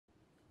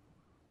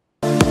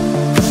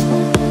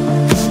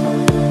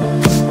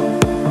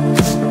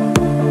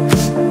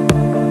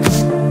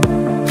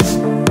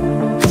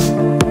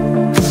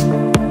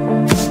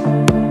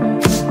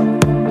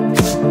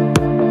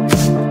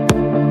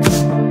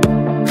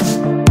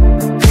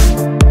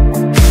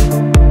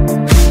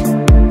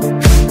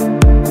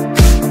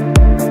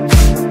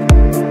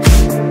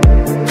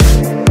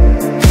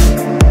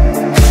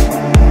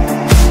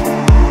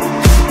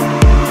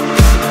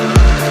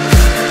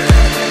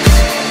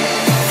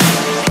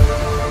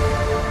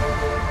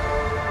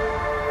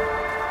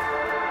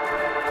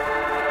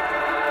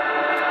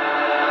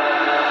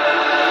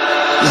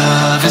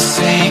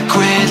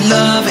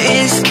love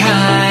is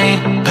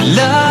kind, but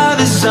love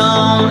is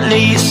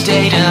only a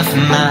state of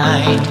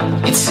mind.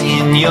 It's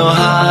in your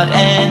heart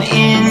and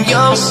in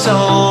your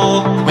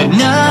soul, where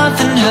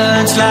nothing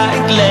hurts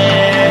like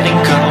letting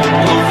go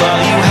of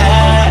all you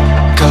had,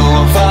 go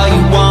of all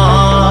you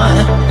want,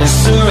 and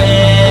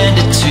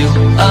surrender to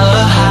a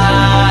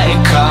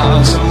higher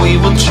cause. And we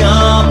will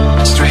jump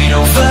straight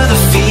over the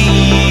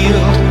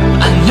field.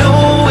 I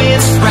know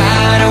it's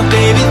right, oh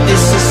baby,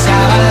 this is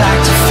how I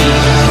like to feel.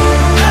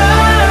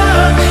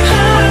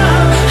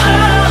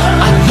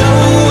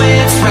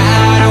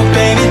 Right, oh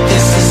baby,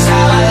 this is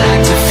how I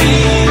like to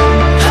feel.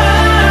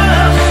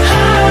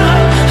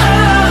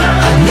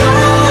 I know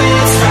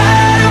it's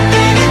right, oh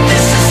baby,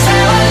 this is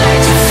how I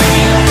like to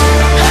feel.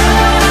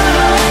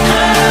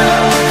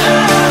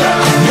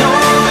 I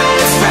know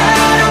it's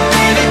right, oh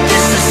baby,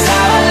 this is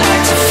how I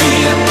like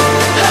to feel.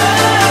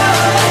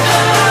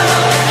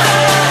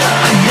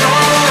 I know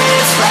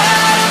it's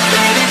right, oh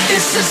baby,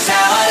 this is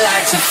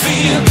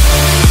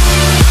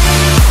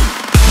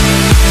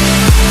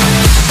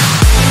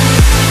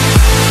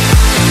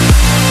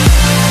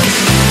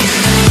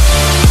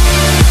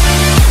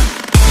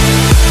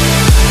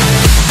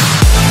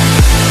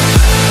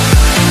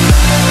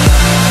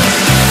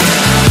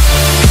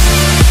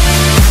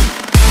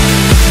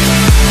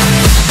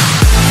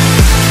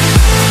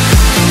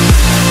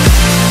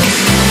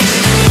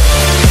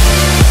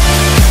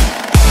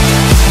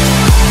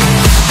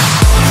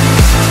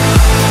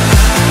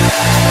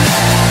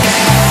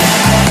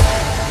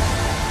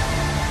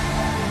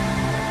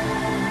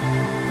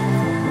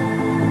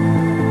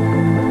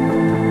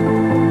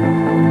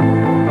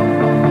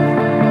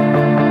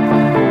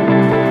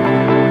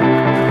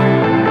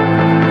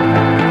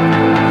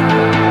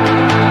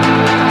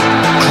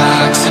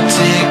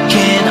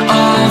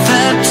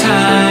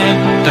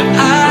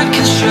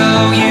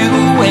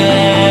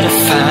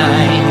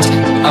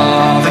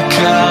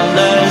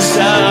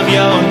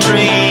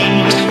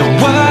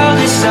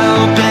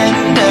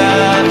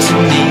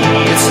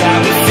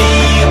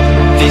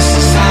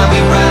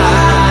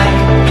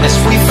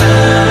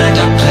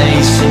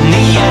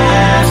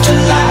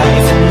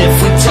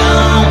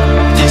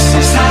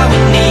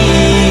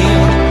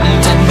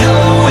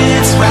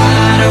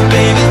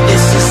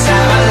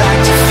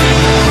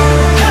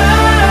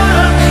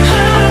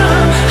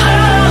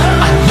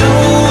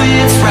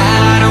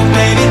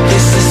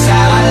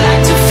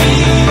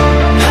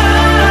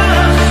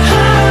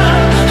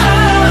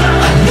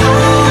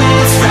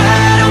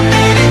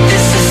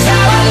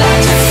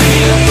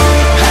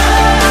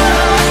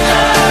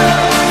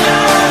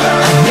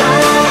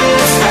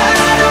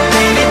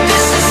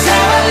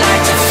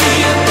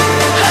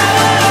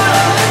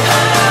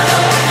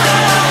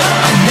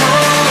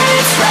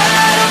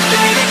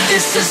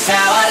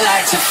how I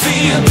like to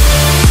feel.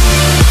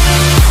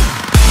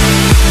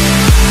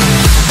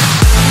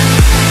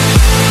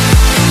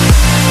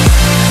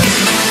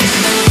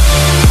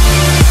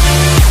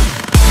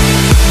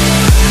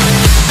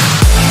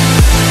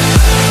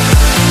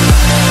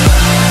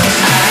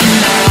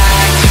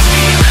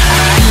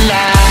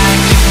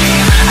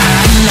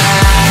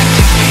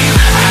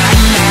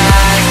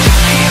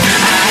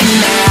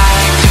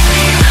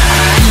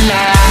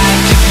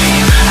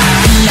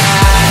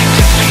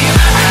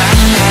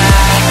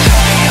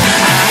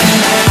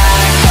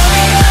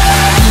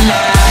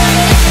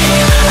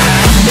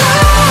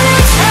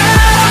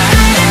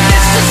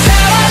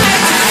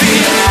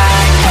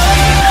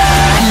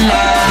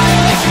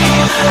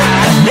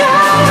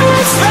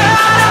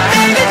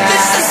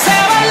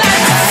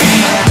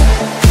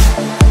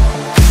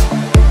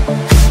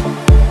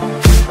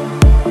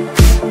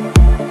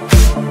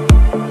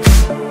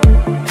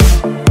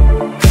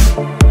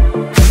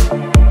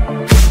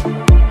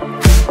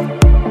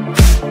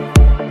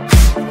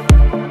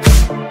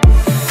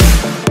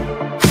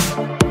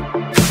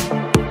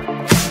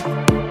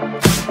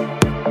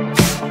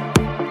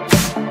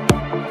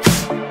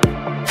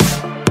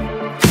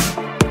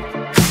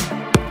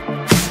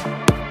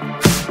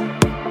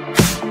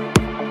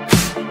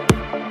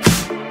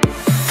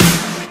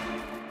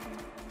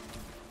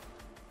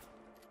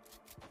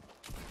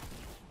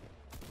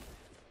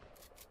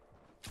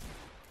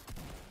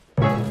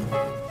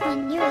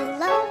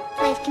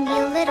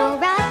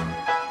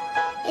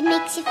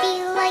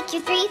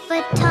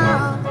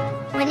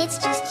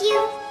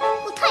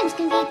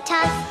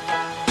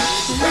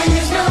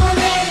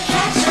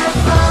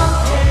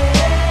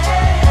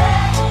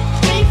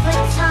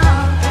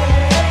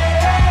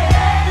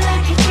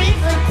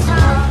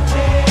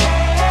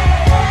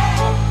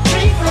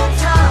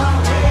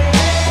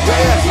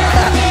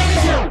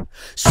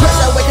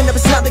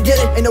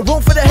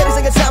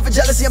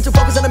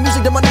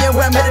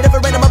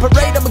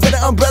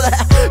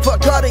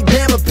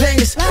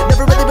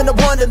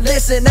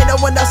 Ain't no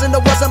one else in the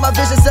world on my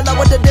vision. Still I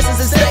want the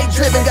distance and stay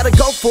driven. Gotta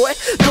go for it,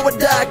 do or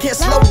die. Can't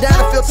slow down,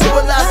 I feel too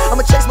alive.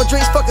 I'ma chase my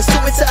dreams, fucking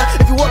suicide.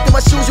 If you walked in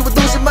my shoes, you would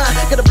lose your mind.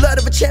 Got the blood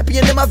of a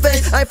champion in my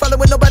veins. I ain't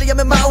following nobody, I'm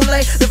in my own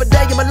lane. Live a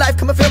day in my life,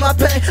 come and feel my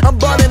pain.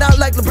 I'm balling out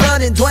like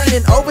LeBron and Dwayne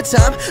in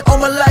overtime. On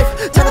my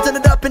life, turn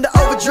it up into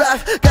overdrive.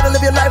 overdrive. Gotta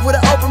live your life with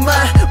an open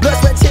mind. Blood,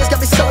 sweat, tears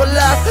got me so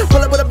alive.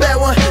 Pull up with a bad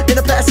one in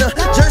the passer.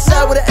 Jerk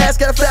side with an ass,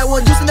 got a flat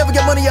one. Used to never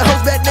get money, your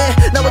hoes back then.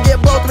 Now I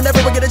get both whenever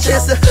I get a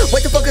chance to.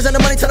 Wait to focus on the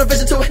money, turn a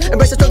vision to it.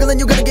 Embrace the struggle and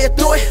you gonna get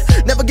through it.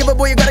 Never give up,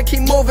 boy, you gotta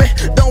keep moving.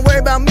 Don't worry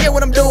about me or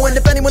what I'm doing.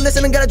 If anyone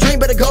listening got a dream,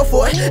 better go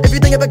for it. If you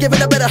think about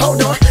giving up, better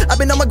hold on. I've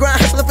been on my grind,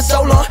 hustling for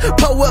so long.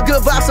 Pull up,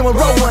 good vibes, someone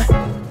roll one.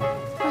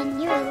 When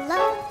you're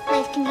alone,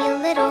 life can be a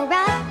little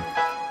rough.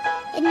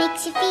 It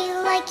makes you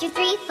feel like you're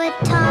 3 foot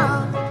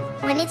tall.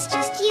 When it's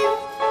just you,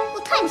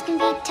 well, times can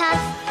be tough.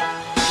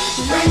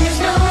 When there's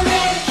no one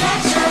there to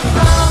catch or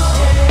fall.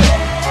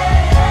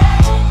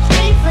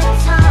 3 foot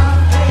tall.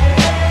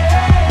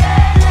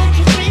 Like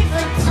you're 3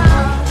 foot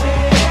tall.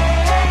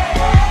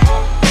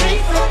 3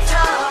 foot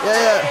tall.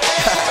 Yeah.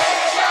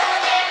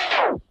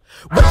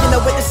 Waking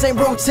up with the same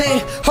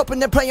routine,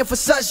 hoping and praying for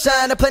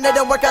sunshine. The plan that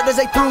don't work out as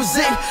A through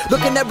Z.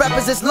 Looking at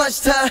rappers, it's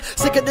lunchtime.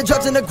 Sick of the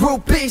drugs and the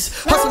groupies.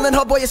 Hustling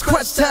hard, boy, it's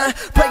crunch time.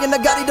 Praying to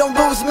God he don't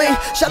lose me.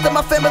 Shout to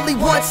my family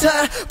one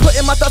time.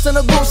 Putting my thoughts on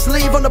a loose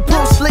sleeve. On the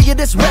Bruce Lee of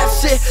this rap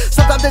shit.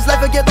 Sometimes this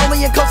life will get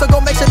lonely and cold, so go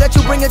make sure that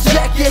you bring a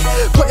jacket.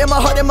 Putting my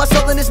heart and my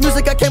soul in this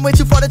music, I can't wait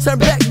too far to turn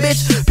back,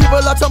 bitch.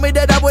 People all told me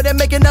that I wouldn't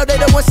make it, now they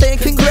the ones saying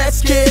congrats,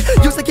 kid.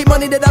 Used to keep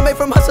money that I made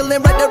from hustling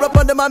right there up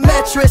under my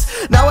mattress.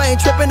 Now I ain't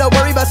tripping, don't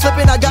worry about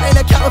slipping, I got an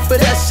account for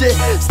that shit.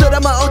 Stood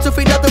on my own 2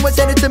 feet, nothing was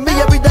handed to me.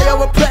 Every day I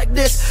would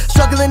practice.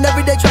 Struggling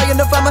every day, trying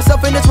to find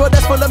myself in this world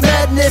that's full of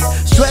madness.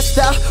 Stressed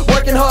out,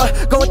 working hard,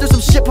 going through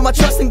some shit, put my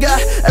trust in God.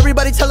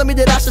 Everybody telling me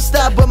that I should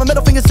stop, but my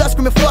middle finger's up,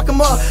 screaming fuck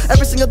them all.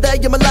 Every single day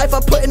in my life,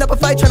 I'm putting up a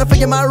fight, trying to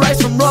figure my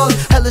rights from wrong.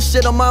 Hella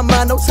shit on my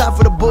mind, no time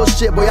for the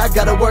bullshit, boy, I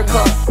gotta work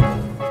hard.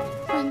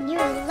 When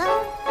you're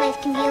alone, life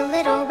can be a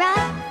little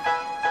rough.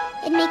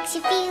 It makes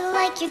you feel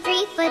like you're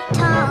 3 foot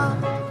tall.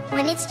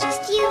 When it's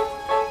just you,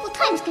 well,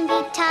 times can be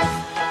tough.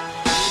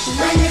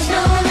 When there's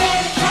no one there